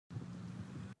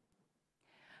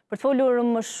Për të folur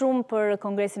më shumë për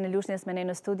Kongresin e Lushnjës me ne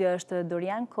në studio është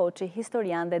Dorian Koçi,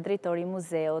 historian dhe drejtori i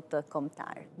Muzeut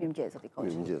Kombëtar. Mirëmëngjes, zoti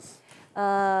Koçi. Mirëmëngjes.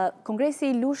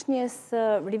 Kongresi i Lushnjës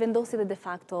rivendosi dhe de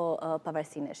facto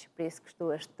pavarësinë e Shqipërisë,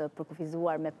 kështu është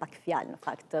përkufizuar me pak fjalë në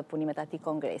fakt punimet e atij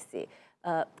kongresi.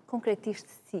 Konkretisht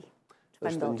si?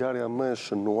 Është ngjarja më e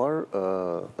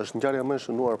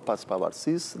shënuar pas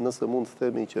pavarësisë, nëse mund të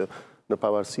themi që në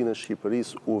pavarësinë e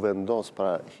Shqipërisë u vendos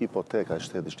pra hipoteka e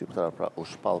shtetit shqiptar, pra u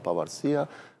shpall pavarësia,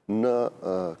 në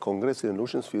Kongresin e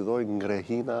Lushnjës filloi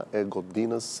ngrehina e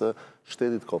godinës së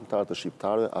shtetit kombëtar të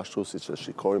shqiptarëve, ashtu siç e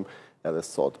shikojmë edhe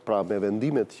sot. Pra me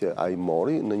vendimet që ai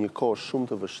mori në një kohë shumë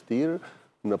të vështirë,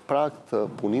 në prag të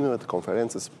punimeve të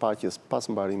konferencës paqes pas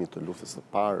mbarimit të luftës së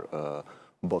parë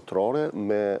botërore,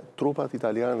 me trupat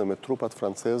italiane dhe me trupat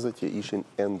franceze që ishin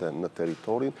ende në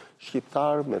territorin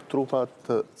shqiptar, me trupat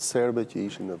serbe që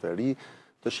ishin në veri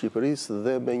të Shqipërisë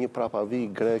dhe me një prapavi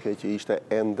greke që ishte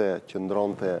ende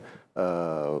qëndronte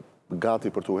gati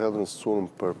për të u hedhur në sulm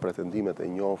për pretendimet e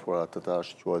njohura të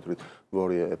tash quajturit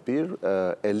Vorje e Pir.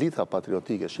 Elita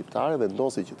patriotike shqiptare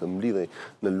vendosi që të mblidhej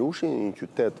në Lushnjë, një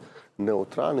qytet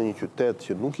neutral, në një qytet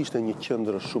që nuk ishte një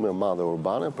qendër shumë e madhe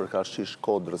urbane, përkatësisht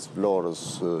Shkodrës, Vlorës,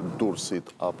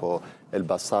 Durrësit apo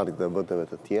Elbasanit dhe vendeve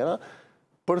të tjera,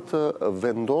 për të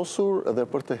vendosur dhe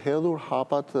për të hedhur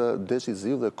hapat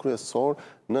decisiv dhe kryesor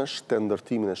në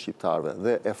shtetërtimin e shqiptarëve.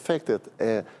 Dhe efektet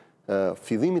e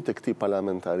fillimit të këtij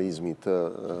parlamentarizmi, të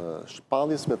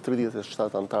shpalljes me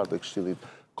 37 anëtar të Këshillit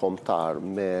Kombëtar,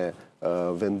 me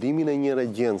vendimin e një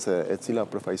regjence e cila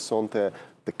përfaqësonte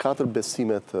të 4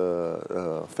 besimet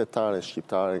fetare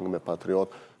shqiptare me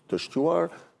patriot të shquar,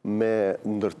 me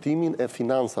ndërtimin e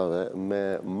financave,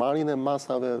 me marrjen e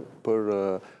masave për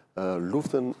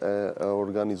luftën e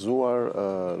organizuar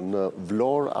në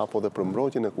Vlorë apo dhe për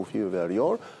mbrojtjen e kufive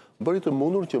verior, bëri të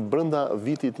mundur që brenda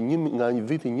vitit nga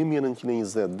viti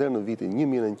 1920 deri në vitin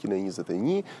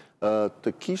 1921 të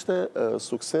kishte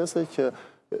suksese që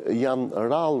janë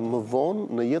rrallë më vonë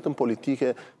në jetën politike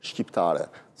shqiptare,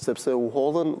 sepse u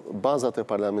hodhën bazat e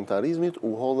parlamentarizmit,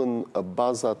 u hodhën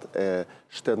bazat e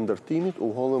shtetëndërtimit, u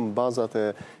hodhën bazat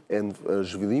e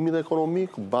zhvillimit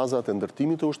ekonomik, bazat e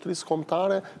ndërtimit të ushtrisë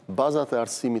kombëtare, bazat e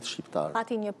arsimit shqiptar.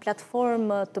 Pati një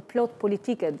platformë të plot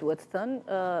politike, duhet thënë,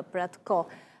 për atë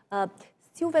kohë.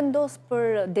 Si u vendos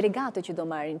për delegatët që do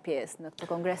marrin pjesë në këtë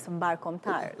kongres të mbar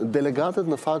kombëtar? Delegatët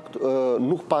në fakt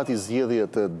nuk pati zgjedhje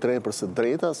të drejtë së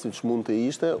drejta, siç mund të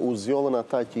ishte, u zgjodhen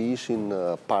ata që ishin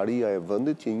paria e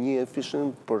vendit, që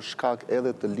njiheshin për shkak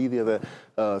edhe të lidhjeve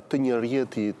të një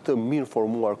rrjeti të mirë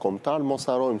formuar kombëtar. Mos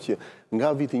harrojmë që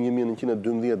nga viti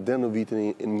 1912 deri në vitin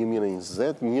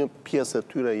 1920, një pjesë e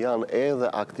tyre janë edhe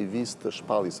aktivistë të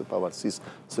shpalljes së pavarësisë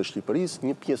së Shqipërisë,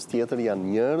 një pjesë tjetër janë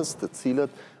njerëz të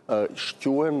cilët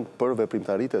shquhen për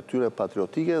veprimtaritë e tyre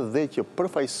patriotike dhe që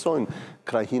përfaqësojnë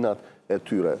krahinat e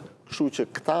tyre. Kështu që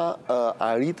këta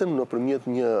arritën nëpërmjet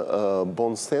një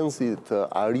bonsensi të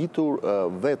arritur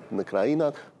vetë në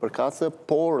krahinat përkatëse,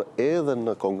 por edhe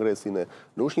në Kongresin e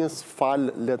Lushnjës,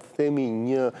 le të themi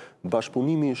një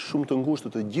bashkëpunimi shumë të ngushtë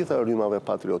të gjitha rrymave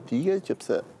patriotike,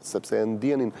 sepse e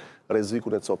ndjenin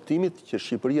rrezikun e coptimit, që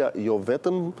Shqipëria jo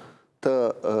vetëm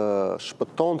të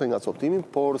shpëtonte nga coptimi,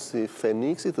 por si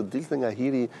Feniksi të dilte nga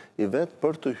hiri i vet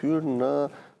për të hyrë në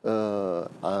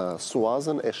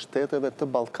suazën e shteteve të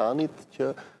Ballkanit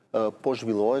që po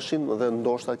zhvilloheshin dhe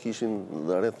ndoshta kishin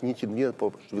rreth 100 vjet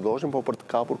po zhvilloheshin, por për të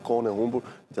kapur kohën e humbur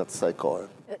gjatë kësaj kohe.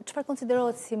 Çfarë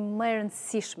konsiderohet si më e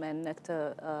rëndësishme në këtë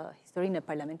historinë e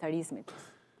parlamentarizmit?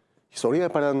 Historia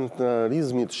e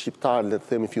parlamentarizmit shqiptar, le të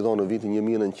themi, fillon në vitin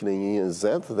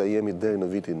 1920 dhe jemi deri në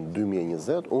vitin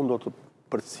 2020. Unë do të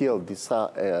përcjell disa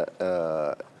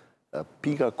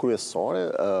pika kryesore.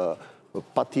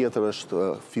 Patjetër është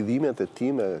fillimet e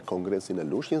tij me Kongresin e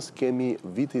Lushnjës. Kemi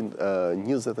vitin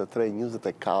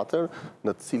 23-24,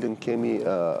 në të cilin kemi,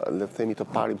 le të themi, të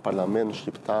parin parlament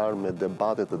shqiptar me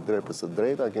debate të drejtë së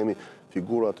drejta. Kemi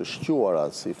figura të shquara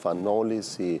si Fanoli,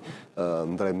 si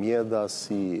Ndremjeda,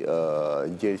 si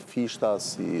Gjergj Fishta,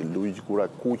 si Luigi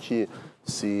Kurakuqi,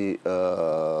 si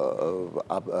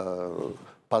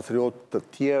patriot të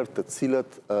tjerë të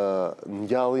cilët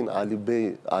ngjallin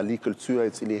Ali Këlqyra,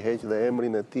 i cili heq dhe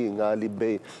emrin e tij nga Ali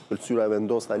Bej Këlqyra, e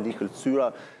vendos Ali Këlqyra,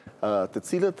 të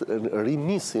cilët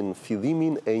rinisin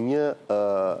fillimin e një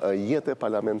jete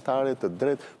parlamentare të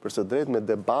drejtë për së drejtë me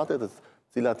debate të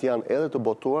cilat janë edhe të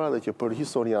botuara dhe që për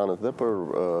historianët dhe për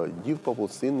gjithë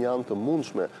popullsinë janë të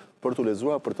mundshme për të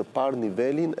lexuar, për të parë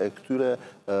nivelin e këtyre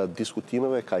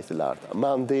diskutimeve kaq të larta.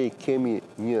 Mandej kemi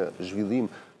një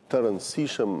zhvillim të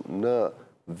rëndësishëm në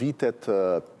vitet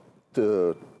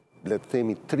le të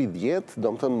themi 30,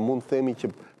 do më thënë mund të themi që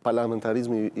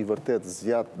parlamentarizmi i vërtet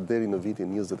zgjat deri në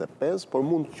vitin 25, por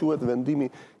mund të quhet vendimi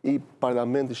i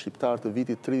parlamentit shqiptar të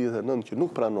vitit 39 që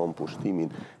nuk pranon pushtimin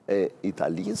e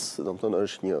Italisë, do më thënë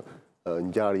është një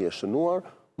ngjarje e shënuar.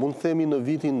 Mund të themi në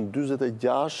vitin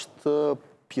 46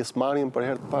 pjesëmarrjen për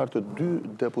herë të parë të 2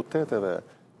 deputeteve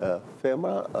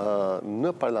femra në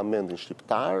parlamentin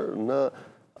shqiptar, në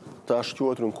të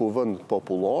ashtuar kuvend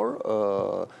popullor,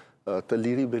 të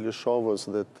Liri Belishovës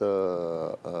dhe të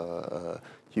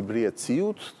Qibrie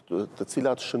Ciut, të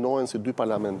cilat shënohen si 2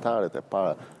 parlamentaret e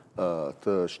para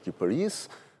të Shqipërisë,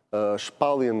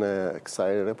 shpalljen e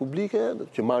kësaj republike,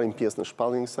 që marrin pjesë në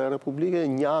shpalljen e kësaj republike,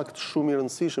 një akt shumë i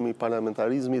rëndësishëm i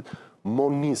parlamentarizmit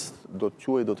monist, do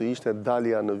të ishte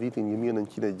dalja në vitin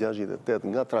 1968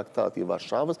 nga traktati i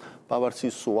Varshavës,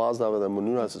 pavarësisht suazave dhe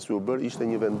mënyra se si u bërë, ishte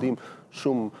një vendim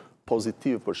shumë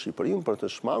pozitiv për Shqipërinë, për të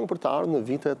shmangur për të ardhur në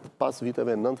vitet pas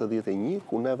viteve 91,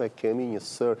 ku neve kemi një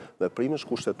sër veprimesh,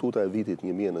 kushtetuta e vitit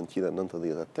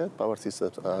 1998, pavarësisht se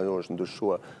ajo është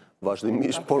ndryshuar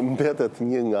vazhdimisht, por mbetet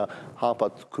një nga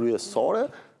hapat kryesore,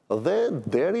 dhe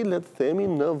deri le të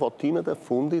themi në votimet e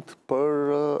fundit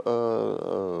për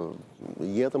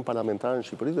jetën parlamentare në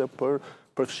Shqipëri dhe për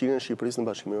përfshirjen e Shqipërisë në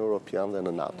Bashkimin Evropian dhe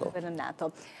në NATO. Dhe në NATO.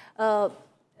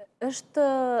 Është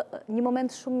një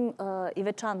moment shumë i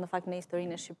veçantë në fakt në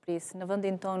historinë e Shqipërisë. Në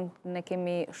vendin tonë ne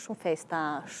kemi shumë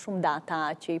festa, shumë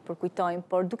data që i përkujtojmë,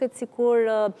 por duket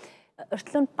sikur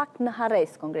është lënë pak në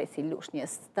harres Kongresi i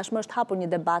Lushnjës. Tashmë është hapur një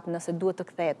debat nëse duhet të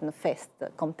kthehet në festë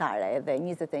kombëtare edhe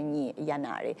 21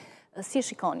 janari. Si e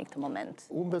shikoni këtë moment?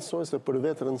 Unë besoj se për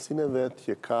vetë rëndësinë e vetë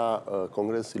që ka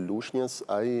Kongresi i Lushnjës,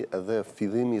 ai edhe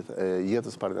fillimit e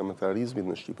jetës parlamentarizmit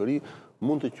në Shqipëri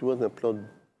mund të quhet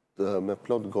me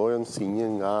plot gojën si një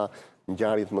nga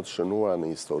ngjarjet më të shënuara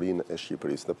në historinë e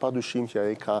Shqipërisë. Dhe padyshim që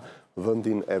ai ka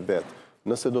vendin e vet.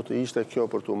 Nëse do të ishte kjo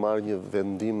për të marrë një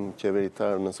vendim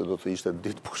qeveritar, nëse do të ishte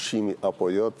ditë pushimi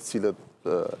apo jo, të cilët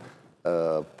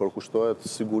përkushtohet,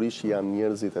 sigurisht janë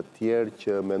njerëzit e tjerë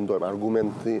që mendojmë.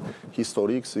 Argumenti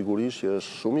historik sigurisht që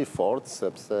është shumë i fortë,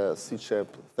 sepse siç e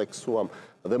theksuam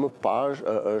dhe më parë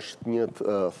është një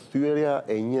thyerja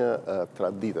e një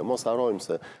tradite. Mos harrojmë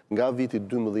se nga viti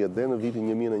 12 dhe në vitin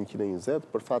 1920,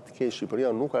 për fat të keq Shqipëria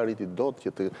nuk arriti dot që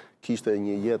të kishte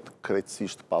një jetë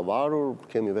krejtësisht pavarur,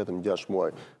 kemi vetëm 6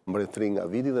 muaj mbretëri nga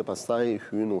viti dhe pastaj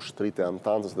hyn ushtritë e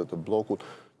Antantës dhe të bllokut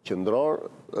qendror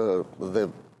dhe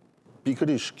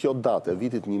pikërisht kjo datë e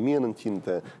vitit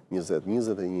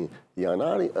 1920-21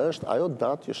 janari është ajo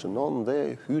datë që shënon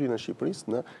dhe hyrjen e Shqipërisë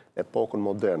në epokën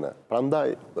moderne.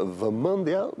 Prandaj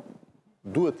vëmendja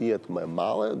duhet të jetë më e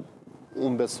madhe.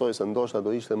 Unë besoj se ndoshta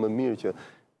do ishte më mirë që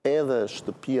edhe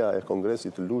shtëpia e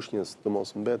Kongresit të Lushnjës të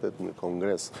mos mbetet një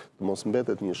kongres, të mos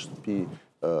mbetet një shtëpi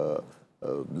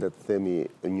le të themi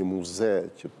një muze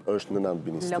që është në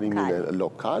administrimin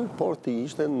lokal, por të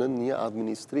ishte në një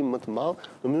administrim më të madh,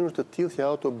 në mënyrë të tillë që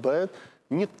ajo të bëhet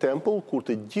një tempull kur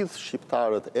të gjithë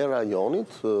shqiptarët e rajonit,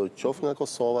 qoftë nga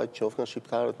Kosova, qoftë nga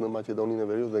shqiptarët në Maqedoninë e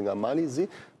Veriut dhe nga Mali i Zi,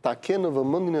 ta kenë në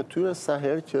vëmendjen e tyre sa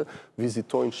herë që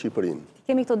vizitojnë Shqipërinë.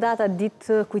 Kemi këto data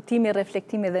ditë kujtimi,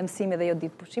 reflektimi dhe mësimi dhe jo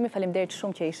ditë pushimi. Faleminderit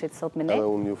shumë që ishit sot me ne. Edhe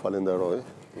unë ju falenderoj.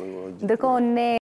 Ndërkohë ne